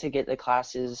hoping to get the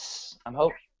classes.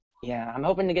 Yeah, I'm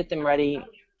hoping to get them ready.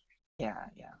 Yeah,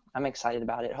 yeah, I'm excited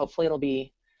about it. Hopefully, it'll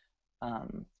be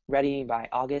ready by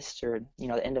August or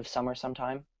the end of summer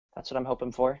sometime. That's what I'm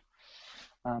hoping for.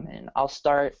 And I'll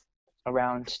start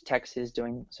around Texas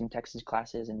doing some Texas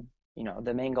classes, and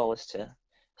the main goal is to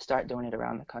start doing it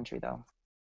around the country though.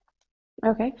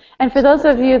 Okay. And for So those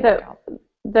of hopefully you that'll work out.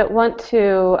 that want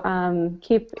to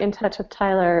keep in touch with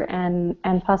Tyler and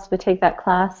possibly take that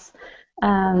class,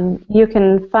 you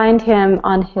can find him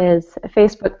on his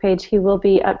Facebook page. He will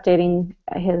be updating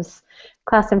his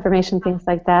class information, things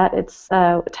like that. It's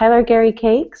Tyler Gary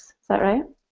Cakes. Is that right?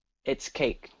 It's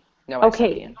cake, no S at the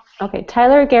Okay. end. Okay.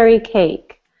 Tyler Gary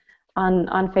Cake on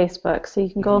Facebook. So you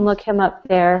can go and Hmm. look him up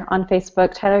there on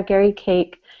Facebook, Tyler Gary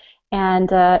Cake.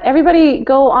 And everybody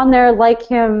go on there, like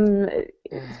him,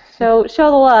 show the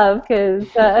love, because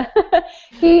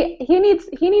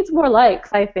he needs more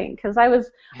likes, I think, because I was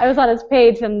on his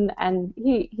page, and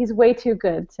he's way too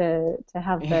good to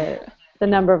have the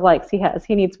number of likes he has.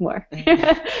 He needs more.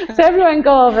 So everyone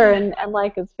go over and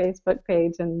like his Facebook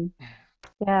page, and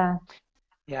yeah.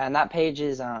 Yeah, and that page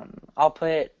is I'll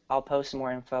post some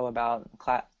more info about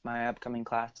my upcoming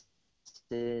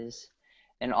classes,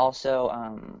 and also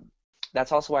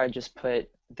that's also where I just put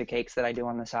the cakes that I do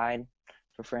on the side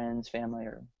for friends, family,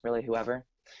 or really whoever.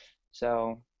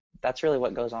 So that's really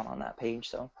what goes on that page.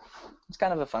 So it's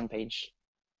kind of a fun page.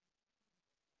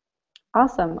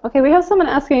 Awesome. Okay, we have someone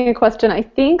asking a question. I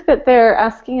think that they're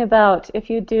asking about if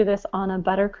you do this on a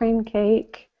buttercream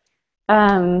cake. I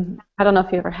don't know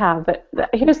if you ever have, but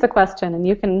here's the question, and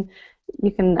you can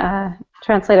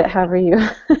translate it however you.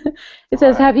 It All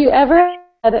says, right. "Have you ever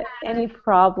had any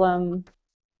problem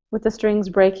with the strings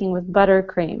breaking with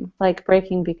buttercream, like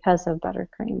breaking because of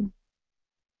buttercream?"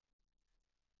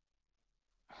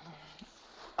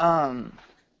 Um.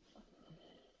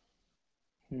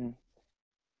 hmm,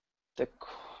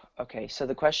 okay. So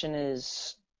the question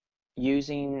is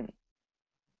using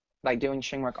doing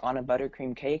string work on a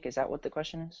buttercream cake. Is that what the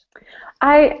question is?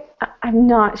 I'm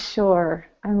not sure.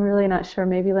 I'm really not sure.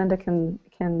 Maybe Linda can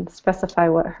specify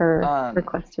what her Um.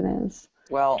 question is.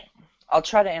 Well, I'll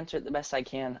try to answer it the best I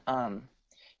can.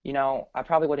 I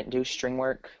probably wouldn't do string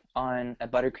work on a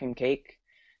buttercream cake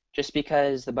just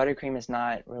because the buttercream is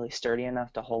not really sturdy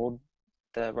enough to hold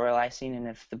the royal icing, and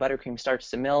if the buttercream starts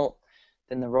to melt,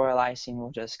 then the royal icing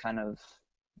will just kind of,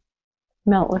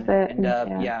 Melt with it, end and up,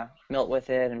 yeah. yeah, melt with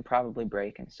it and probably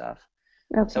break and stuff.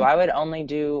 So Okay. I would only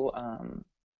do,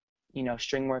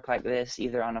 string work like this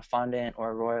either on a fondant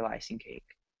or a royal icing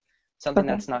cake, something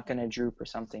Okay. that's not going to droop or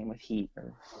something with heat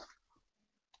or.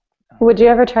 Would Um, you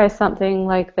ever try something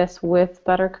like this with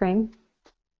buttercream?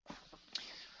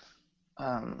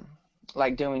 um,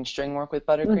 like doing string work with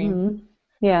buttercream.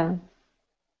 Yeah.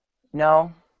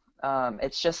 No,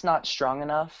 it's just not strong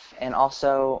enough, and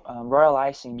also royal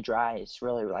icing dries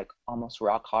really like almost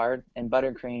rock hard, and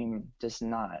buttercream does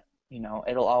not.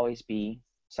 It'll always be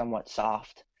somewhat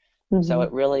soft. So Hmm.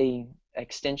 it really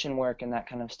extension work and that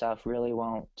kind of stuff really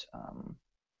won't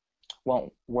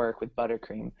work with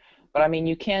buttercream. But I mean,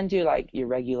 you can do like your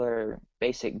regular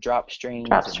basic drop strings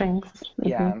Drop and strings.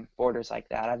 yeah, borders like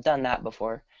that. I've done that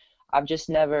before. I've just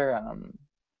never,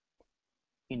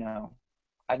 you know,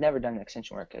 I've never done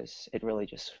extension work because it really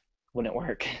just wouldn't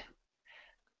work.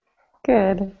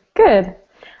 Good. Good.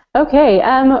 Okay,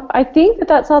 I think that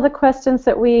that's all the questions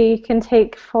that we can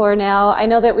take for now. I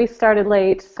know that we started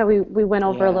late, so we went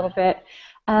over a Yeah. little bit.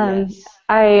 Um, Yes.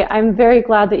 I'm very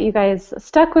glad that you guys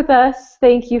stuck with us.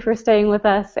 Thank you for staying with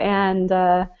us. And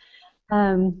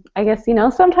I guess,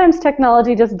 sometimes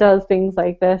technology just does things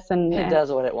like this. It And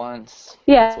does what it wants. It's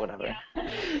yeah, whatever.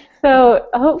 so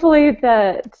hopefully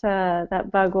that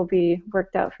bug will be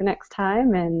worked out for next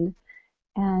time.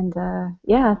 And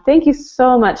yeah, thank you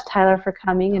so much, Tyler, for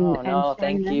coming Oh, and no, sharing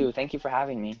thank this. you. Thank you for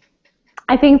having me.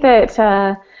 I think that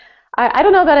I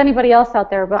don't know about anybody else out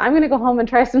there, but I'm going to go home and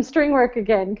try some string work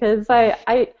again because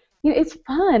it's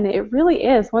fun. It really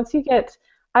is. Once you get,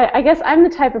 I guess I'm the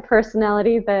type of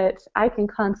personality that I can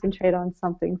concentrate on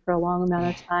something for a long amount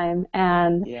of time,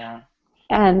 Yeah.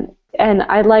 and and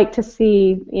I like to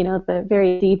see, the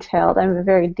very detailed. I'm a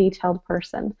very detailed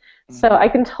person, so Hmm. I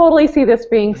can totally see this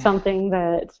being something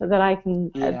that I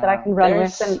can Yeah. run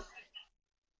with. And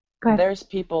go ahead. There's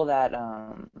people that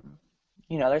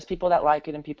there's people that like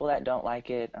it and people that don't like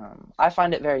it. I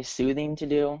find it very soothing to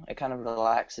do. It kind of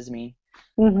relaxes me.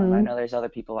 I Hmm. know there's other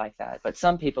people like that, but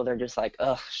some people they're just like,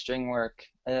 ugh, string work,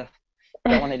 ugh,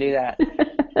 don't want to do that.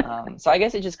 So I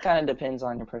guess it just kind of depends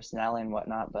on your personality and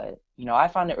whatnot. But I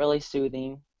find it really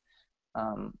soothing.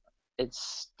 Um,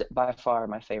 it's by far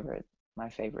my favorite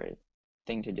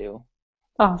thing to do.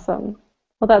 Awesome.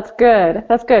 Well, that's good.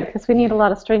 That's good because we need a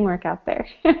lot of string work out there.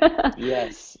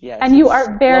 Yes, yes, And you it's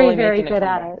are very, slowly very making a good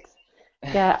at comeback.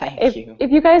 it. Yeah. Thank If you.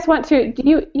 if you guys want to,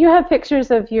 do you have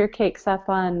pictures of your cakes up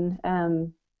on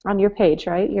your page,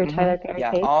 right? Your Tyler Perry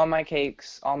Yeah, cake. all my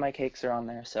cakes are on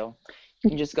there, so you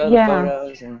can just go to the Yeah.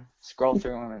 photos and scroll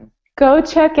through them and Go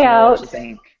check let me know what you out.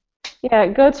 think. Yeah,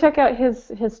 go check out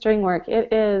his string work.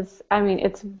 It is, I mean,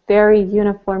 it's very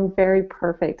uniform, very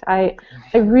perfect. I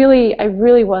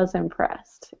really was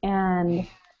impressed. And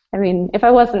I mean, if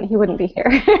I wasn't, he wouldn't be here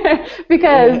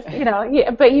because,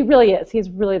 but he really is. He's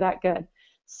really that good.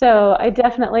 So I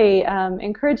definitely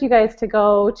encourage you guys to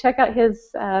go check out his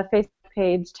Facebook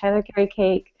page, Tyler Carey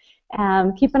Cake.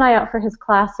 Keep an eye out for his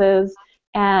classes,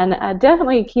 and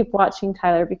definitely keep watching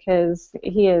Tyler because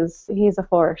he's a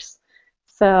force.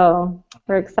 So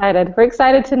we're excited. We're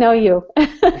excited to know you.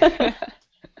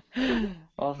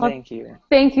 Well, Well, thank you.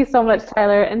 thank you so much, Thanks.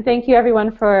 Tyler, and thank you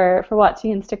everyone for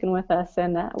watching and sticking with us.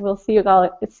 And we'll see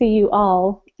you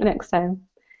all next time.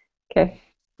 Okay,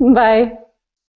 bye.